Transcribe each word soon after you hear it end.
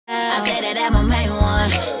I say that my main one,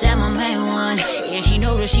 that my main one. Yeah, she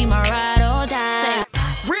know that she my ride or die.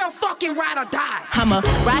 Real fucking ride or die. I'ma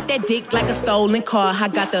ride that dick like a stolen car. I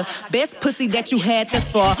got the best pussy that you had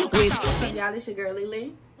thus far. Which y'all, it's your girl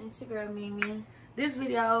Lily. It's your girl Mimi. This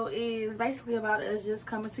video is basically about us just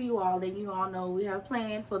coming to you all, letting you all know we have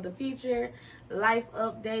planned for the future, life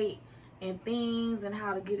update, and things, and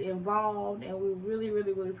how to get involved. And we really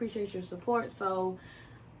appreciate your support. So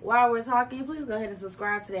while we're talking, please go ahead and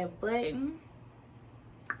subscribe to that button,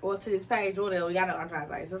 or to this page, whatever. Y'all know what I'm trying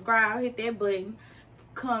to say. Subscribe, hit that button,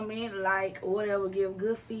 comment, like, whatever, give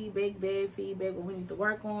good feedback, bad feedback, what we need to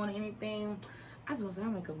work on, anything. I just want to say I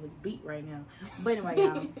make a little beat right now. But anyway,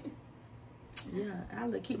 y'all. Yeah, I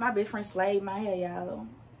look keep my best friend slayed my hair, y'all,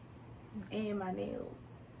 and my nails.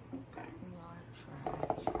 Okay.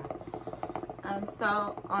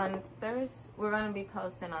 So on Thursday, we're gonna be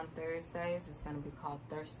posting on Thursdays. It's gonna be called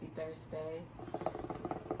Thirsty Thursdays.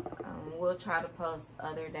 We'll try to post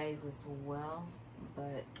other days as well,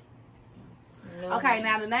 but okay.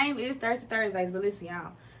 Now the name is Thirsty Thursdays, but listen,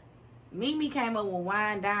 y'all. Mimi came up with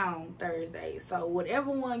Wind Down Thursdays. So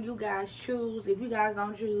whatever one you guys choose, if you guys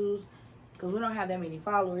don't choose, because we don't have that many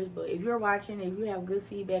followers, but if you're watching, if you have good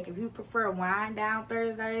feedback, if you prefer Wind Down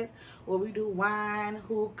Thursdays, where we do wine,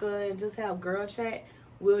 hookah, and just have girl chat,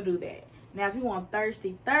 we'll do that. Now, if you want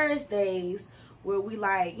Thirsty Thursdays, where we,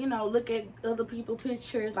 like, you know, look at other people's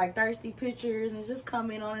pictures, like thirsty pictures, and just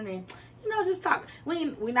comment on it and, you know, just talk.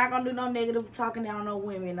 We're not going to do no negative talking down no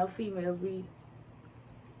women, no females.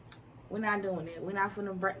 We're not doing that. We're not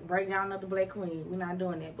finna break down another black queen. We're not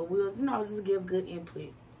doing that. But we'll, you know, just give good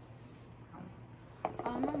input.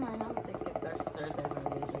 my mind, I was thinking Thursday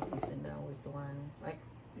maybe just be sitting down with the wine, like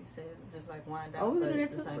you said, just like wind down, but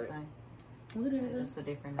it's the same thing. It's just a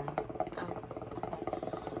different name.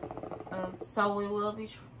 So we will be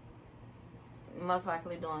most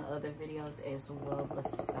likely doing other videos as well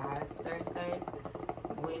besides Thursdays.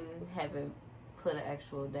 We haven't put an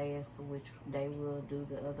actual day as to which day we'll do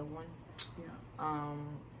the other ones. Yeah.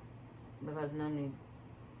 Because Lily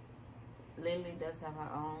does have her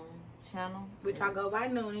own channel, which I go by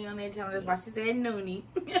Noonie on that channel. That's why she said Noonie.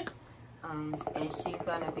 And she's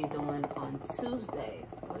gonna be doing on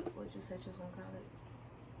Tuesdays. What you said you was gonna call it?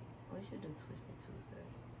 We should do Twisted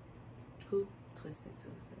Tuesdays. Who? Twisted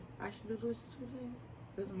Tuesdays. I should do Twisted Tuesdays.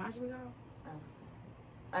 That's my should be called.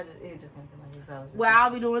 It just came to my head. So I was just well,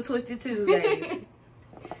 I'll be doing Twisted Tuesdays.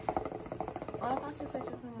 Well, I thought you said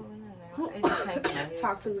you was gonna go in there. It just came to my head.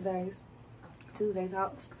 Talk Tuesdays. Tuesday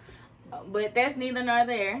talks. But that's neither nor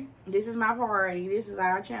there. This is my priority. This is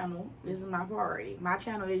our channel. This is my priority. My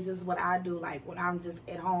channel is just what I do, like when I'm just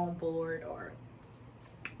at home bored, or,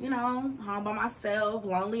 you know, home by myself,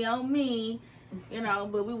 lonely on me, you know.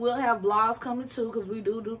 But we will have vlogs coming too, because we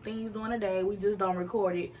do things during the day. We just don't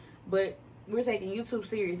record it. But we're taking YouTube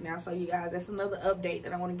serious now. So you guys, that's another update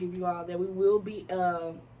that I want to give you all, that we will be,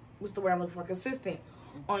 what's the word I'm looking for, consistent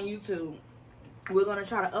on YouTube. We're going to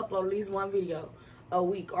try to upload at least one video a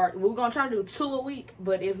week, or we're gonna try to do 2 a week,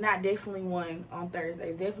 but if not, definitely one on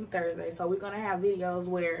Thursdays. Definitely Thursdays. So we're gonna have videos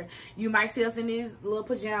where you might see us in these little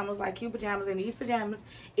pajamas, like cute pajamas, and these pajamas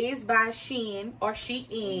is by Shein or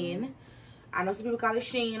Shein. I know some people call it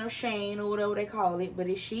Shein or Shein or whatever they call it, but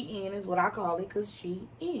it's Shein is what I call it, because Shein,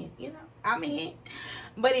 you know, I'm in.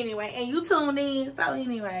 But anyway, and you tuned in, so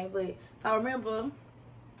anyway, so remember,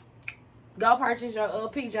 go purchase your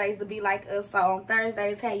PJs to be like us. So on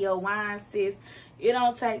Thursdays, have your wine, sis. It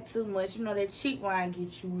don't take too much. You know, that cheap wine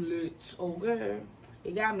gets you lit. Okay.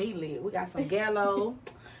 It got me lit. We got some Gallo.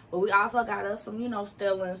 But we also got us some, you know,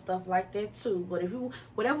 Stella and stuff like that too. But if you,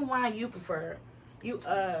 whatever wine you prefer, we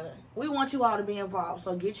want you all to be involved.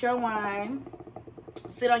 So get your wine.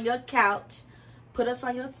 Sit on your couch. Put us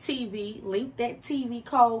on your TV. Link that TV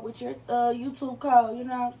code with your YouTube code. You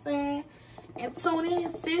know what I'm saying? And tune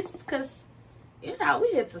in, sis. Because, you know,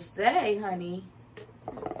 we here to stay, honey.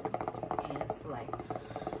 It's like,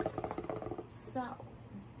 so.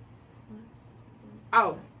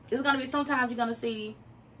 Oh, it's gonna be sometimes you're gonna see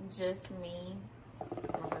just me,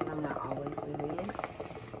 because I'm not always with it.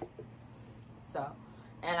 So,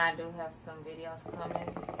 and I do have some videos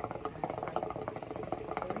coming.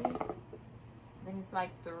 I think it's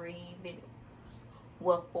like 3 videos.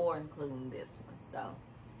 Well, 4 including this one. So,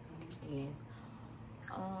 yes.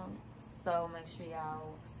 So make sure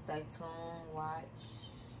y'all stay tuned, watch.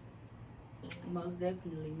 Most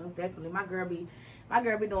definitely. My girl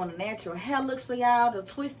be doing the natural hair looks for y'all. The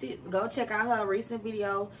twisted. Go check out her recent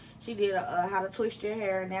video. She did how to twist your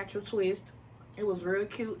hair, natural twist. It was real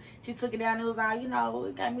cute. She took it down. It was all, you know,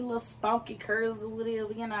 it got me little spunky curls or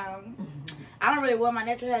whatever, you know. I don't really wear my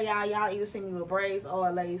natural hair, y'all. Y'all either see me with braids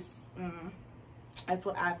or lace. That's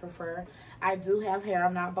what I prefer. I do have hair.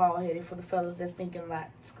 I'm not bald headed for the fellas that's thinking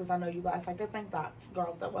locks, because I know you guys like to think locks.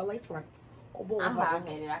 Girls that wear lace fronts. Oh boy, I'm bald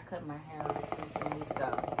headed. I cut my hair off recently,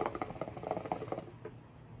 so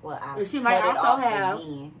well, I she might cut it also off have.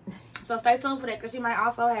 again. So stay tuned for that, because she might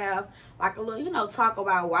also have like a little, you know, talk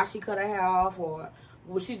about why she cut her hair off, or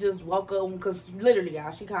well, she just woke up, because literally,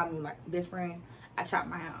 y'all, she called me like best friend. I chopped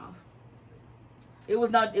my hair off. It was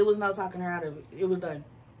no talking her out of it. It was done.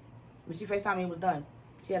 When she FaceTimed me, it was done.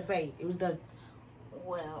 She had faith. It was done.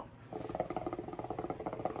 Well,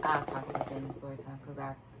 I'll talk about that in the story time, because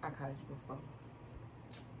I called you before.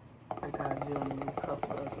 I called you and a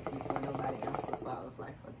couple other people and nobody answered, so I was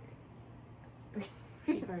like, fuck it.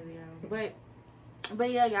 She crazy, y'all. But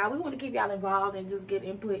yeah, y'all, we want to keep y'all involved and just get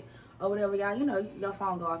input or whatever, y'all. You know, your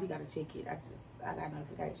phone go off, you gotta check it. I got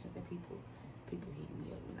notifications and people hitting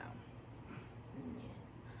me up, you know.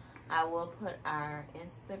 Yeah. I will put our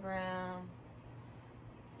Instagram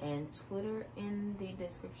and Twitter in the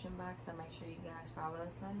description box, so make sure you guys follow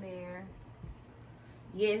us on there.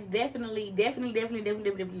 Yes, definitely.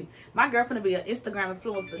 My girlfriend be an Instagram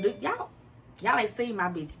influencer. Y'all ain't seen my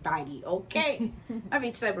bitch body, okay? My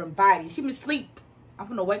bitch said her body. She been asleep. I'm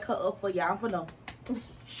finna wake her up for y'all. I'm finna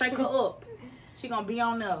shake her up. She gonna be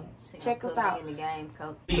on there. Check us out. Be in the game,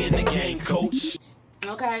 coach. Be in the game, coach.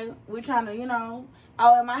 Okay, we're trying to, you know.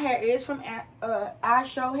 Oh, and my hair is from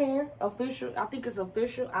ishowhair official. I think it's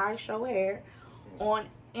official ishowhair on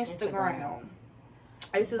Instagram.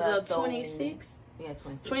 This is a 26. Yeah,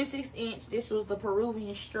 26. 26 inch. This was the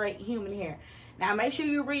Peruvian straight human hair. Now, make sure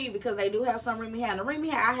you read, because they do have some Remy hair. The Remy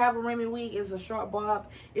hair, I have a Remy wig. It's a short bob.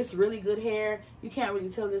 It's really good hair. You can't really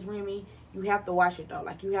tell this Remy. You have to wash it, though.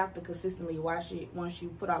 Like, you have to consistently wash it once you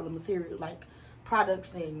put all the material, like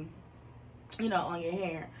products and, you know, on your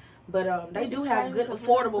hair. But they do have good,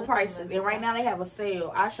 affordable prices. And right now, they have a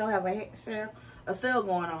sale. I show have a sale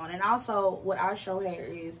going on. And also, what I show hair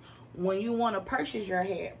is, when you want to purchase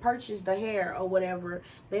the hair or whatever,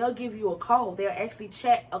 they'll give you a code. They'll actually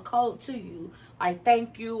check a code to you, like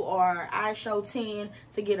thank you or I show 10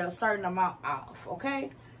 to get a certain amount off.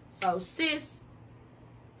 Okay, so sis,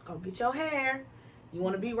 go get your hair. You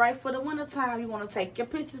want to be right for the winter time. You want to take your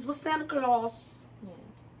pictures with Santa Claus. Yeah.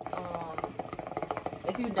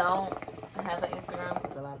 If you don't have an Instagram,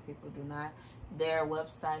 because a lot of people do not, their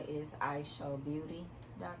website is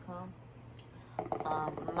ishowbeauty.com.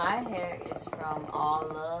 My hair is from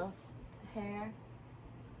allovehair.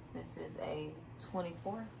 This is a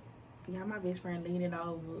 24. Yeah, my best friend leaning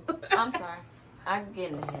over. I'm sorry, I'm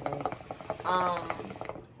getting a headache.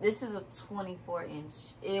 This is a 24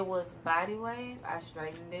 inch. It was body wave. I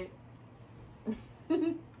straightened it,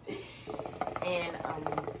 and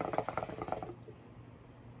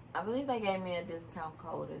I believe they gave me a discount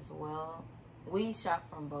code as well. We shop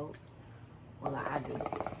from both. Well, I do.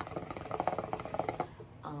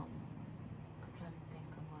 I'm trying to think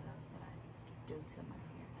of what else did I do to my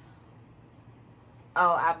hair.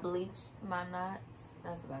 Oh, I bleached my knots.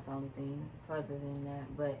 That's about the only thing further than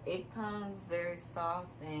that. But it comes very soft,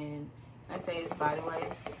 and I say it's body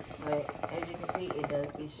wave, but as you can see, it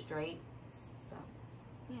does get straight. So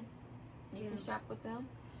yeah, you can shop with them.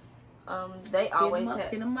 They always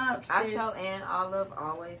have iShow and Olive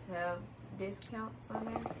always have discounts on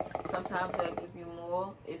there. Sometimes they give you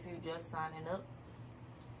more if you just signing up.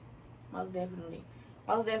 Most definitely.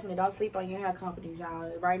 Don't sleep on your hair companies,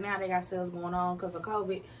 y'all. Right now they got sales going on because of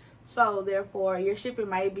COVID, so therefore your shipping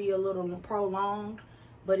might be a little prolonged,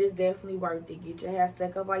 but it's definitely worth it. Get your hair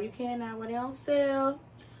stuck up while you can now when they don't sell.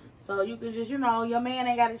 So you can just, you know, your man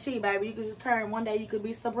ain't got to cheat, baby. You can just turn. One day you could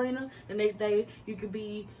be Sabrina, the next day you could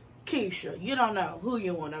be Keisha. You don't know who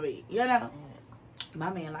you want to be, you know. My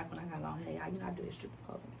man like when I got long hair, y'all. You know I do this strip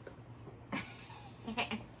pose.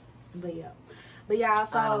 But y'all,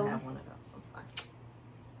 so I don't have one of those.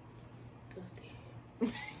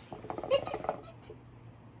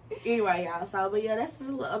 Anyway, y'all, so but yeah, that's just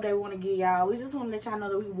a little update we want to give y'all. We just want to let y'all know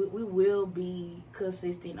that we will be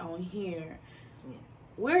consistent on here. Yeah.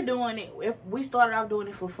 We're doing it. If we started off doing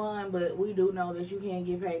it for fun, but we do know that you can't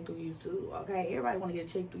get paid through YouTube. Okay, everybody want to get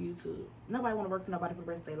a check through YouTube. Nobody want to work for nobody for the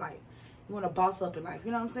rest of their life. You want to boss up in life.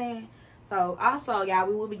 You know what I'm saying? So also, y'all,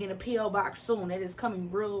 we will be getting a P.O. box soon. That is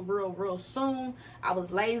coming real soon. I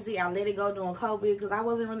was lazy. I let it go during COVID because I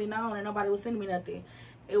wasn't really known and nobody was sending me nothing.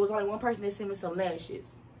 It was only one person that sent me some lashes.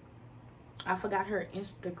 I forgot her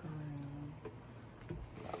Instagram.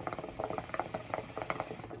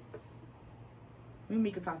 Me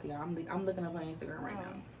can talk to y'all. I'm looking up her Instagram right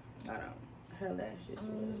now. Hold on. Her lashes.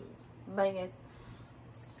 But yes.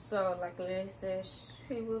 So, like Lily said,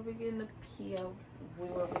 she will be getting the PO. We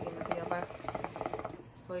will be getting the PO box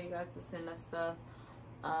for you guys to send us stuff.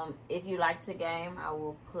 If you like to game, I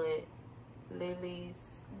will put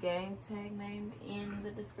Lily's game tag name in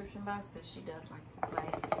the description box because she does like to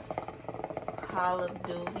play Call of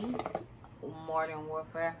Duty, Modern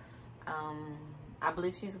Warfare. I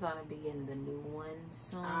believe she's gonna be getting the new one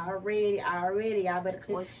soon. Already. I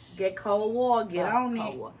better get Cold War. Get on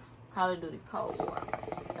Cold it. War. Call of Duty Cold War.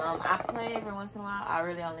 I play every once in a while. I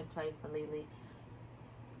really only play for Lily.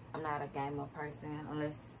 I'm not a gamer person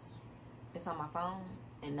unless it's on my phone,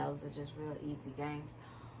 and those are just real easy games.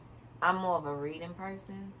 I'm more of a reading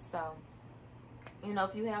person, so you know,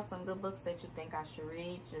 if you have some good books that you think I should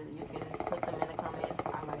read, you can put them in the comments.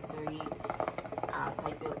 I like to read. I'll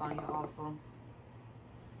take you up on your offer.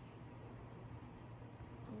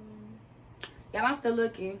 Y'all, I'm still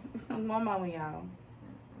looking. One moment, y'all.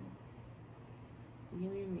 Give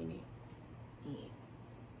me a minute. Yes.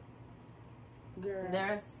 Girl.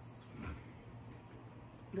 There's...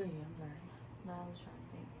 Go ahead, I'm sorry. No, I was trying to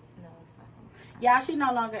think. No, it's not coming. Y'all, she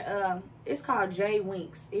no longer, it's called J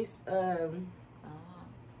Winks. It's, I heard them.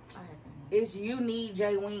 it's You Need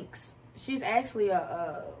J Winks. She's actually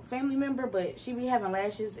a family member, but she be having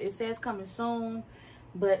lashes. It says coming soon,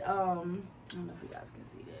 but, I don't know if you guys can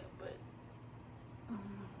see that, but,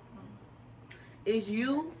 it's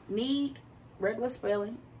You Need, regular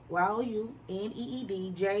spelling,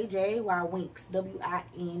 YOUNEED, JJY Winks,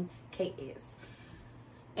 WINKS.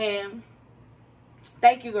 And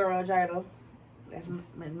thank you, girl, Jada. That's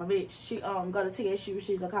my bitch. She go to TSU.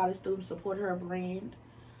 She's a college student. Support her brand.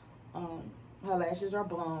 Her lashes are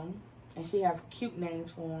blown, and she have cute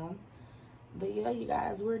names for them. But yeah, you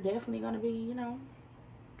guys, we're definitely gonna be, you know.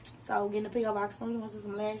 So getting the PO box soon. You want to see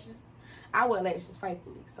some lashes? I wear lashes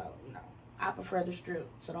faithfully, so you know I prefer the strip.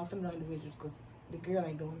 So don't send me no individuals because the girl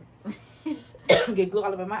ain't doing it. Get glue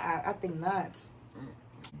all over my eye. I think not.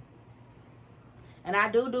 And I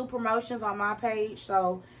do promotions on my page.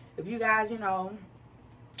 So if you guys, you know,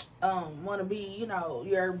 want to be, you know,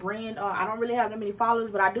 your brand. I don't really have that many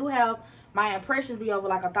followers, but I do have my impressions be over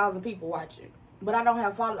like 1,000 people watching. But I don't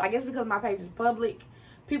have followers. I guess because my page is public.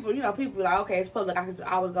 People, you know, people are like, okay, it's public. I can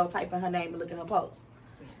always go type in her name and look at her posts.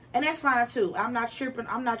 And that's fine too. I'm not tripping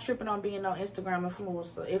on being on Instagram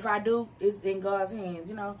influencer. If I do, it's in God's hands,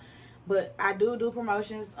 you know. But I do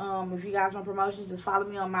promotions. If you guys want promotions, just follow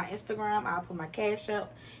me on my Instagram. I'll put my cash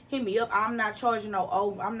up. Hit me up. I'm not charging no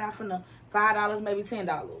over. I'm not finna $5, maybe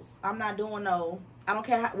 $10. I'm not doing no. I don't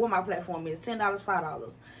care what my platform is. $10,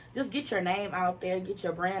 $5. Just get your name out there. Get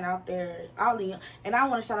your brand out there. And I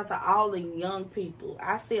want to shout out to all the young people.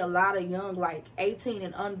 I see a lot of young, like 18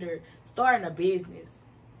 and under, starting a business.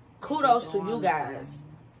 Kudos to you guys,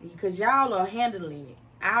 because y'all are handling it.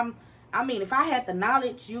 I mean, if I had the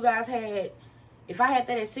knowledge you guys had, if I had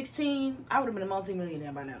that at 16, I would have been a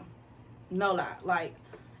multi-millionaire by now. No lie. Like,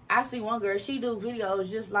 I see one girl, she do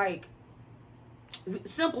videos just like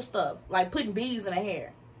simple stuff, like putting beads in her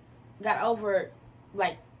hair. Got over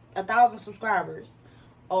like 1,000 subscribers,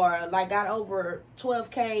 or like got over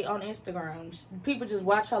 12K on Instagram. People just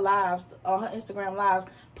watch her lives on her Instagram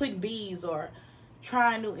lives, putting beads or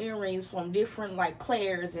trying new earrings from different like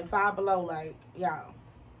Claire's and Five Below. Like, y'all,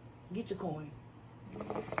 get your coin.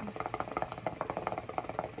 Oh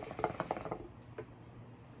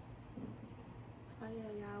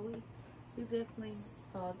yeah, y'all, we definitely.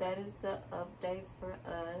 So that is the update for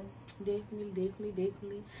us.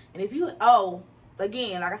 Definitely. And if you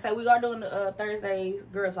again, like I said, we are doing the Thursday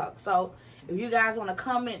girl talk. So if you guys want to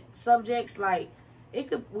comment subjects, like it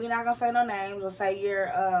could, we're not gonna say no names or say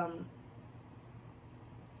your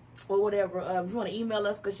or whatever. If you want to email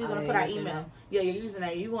us, because she's going to put our email. Yeah, your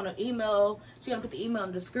username. You want to email, she's going to put the email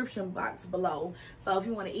in the description box below. So if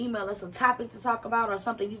you want to email us a topic to talk about or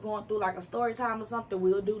something you're going through, like a story time or something,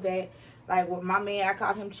 we'll do that. Like with my man, I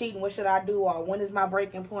caught him cheating. What should I do? Or when is my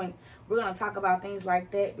breaking point? We're going to talk about things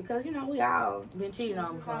like that because, you know, we all been cheating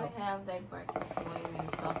on before. Everybody have that breaking point,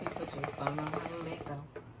 and some people just don't know how to let go.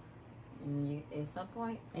 And at some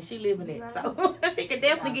point, and she living it, so she can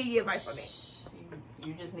definitely give you advice on that.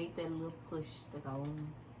 You just need that little push to go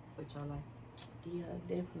with your life. Yeah,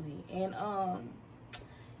 definitely. And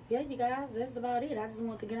yeah, you guys, that's about it. I just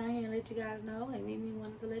wanted to get on here and let you guys know. And Mimi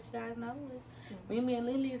wanted to let you guys know. Mimi and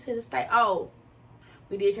Lily is here to stay. Oh,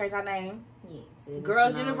 we did change our name. Yes.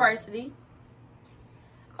 Girls University.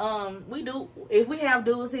 We do, if we have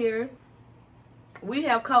dudes here, we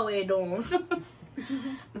have co-ed dorms.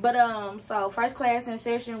 But so first class in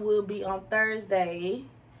session will be on Thursday,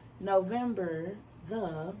 November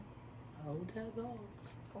the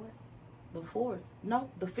 4th. No,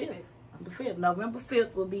 the 5th. The 5th. November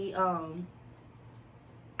 5th will be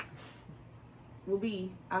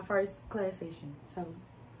our first class session. So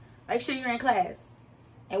make sure you're in class.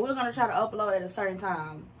 And we're gonna try to upload at a certain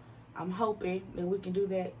time. I'm hoping that we can do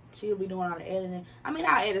that. She'll be doing all the editing. I mean,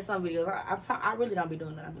 I'll edit some videos. I really don't be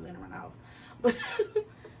doing that. I be laying around the house. But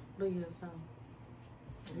yeah, so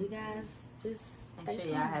you guys just make sure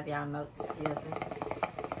y'all have y'all notes together.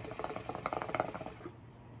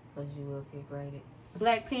 Because you will get graded.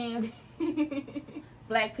 Black pens.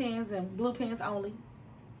 Black pens and blue pens only.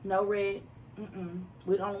 No red.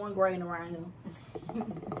 We the only one grading around here.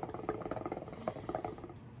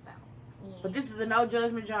 But this is a no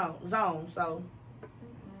judgment zone, so.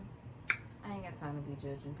 I ain't got time to be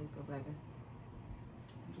judging people, baby.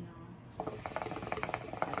 Yeah.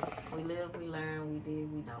 Like, we live, we learn, we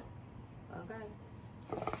did, we don't. Okay.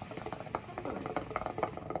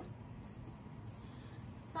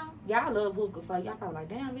 So, y'all love hookah, so y'all probably like,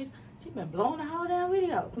 damn, bitch, she been blowing the whole damn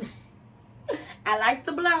video. I like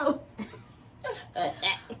to blow.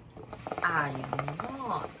 I am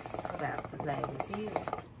not about to play with you.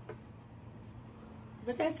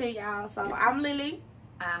 But that's it, y'all. So I'm Lily.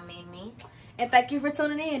 I'm Mimi. And thank you for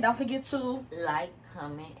tuning in. Don't forget to like,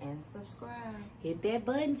 comment, and subscribe. Hit that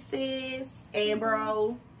button, sis. And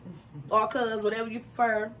bro. Or cuz, whatever you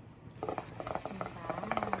prefer.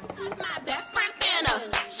 My best friend finna,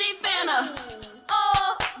 she finna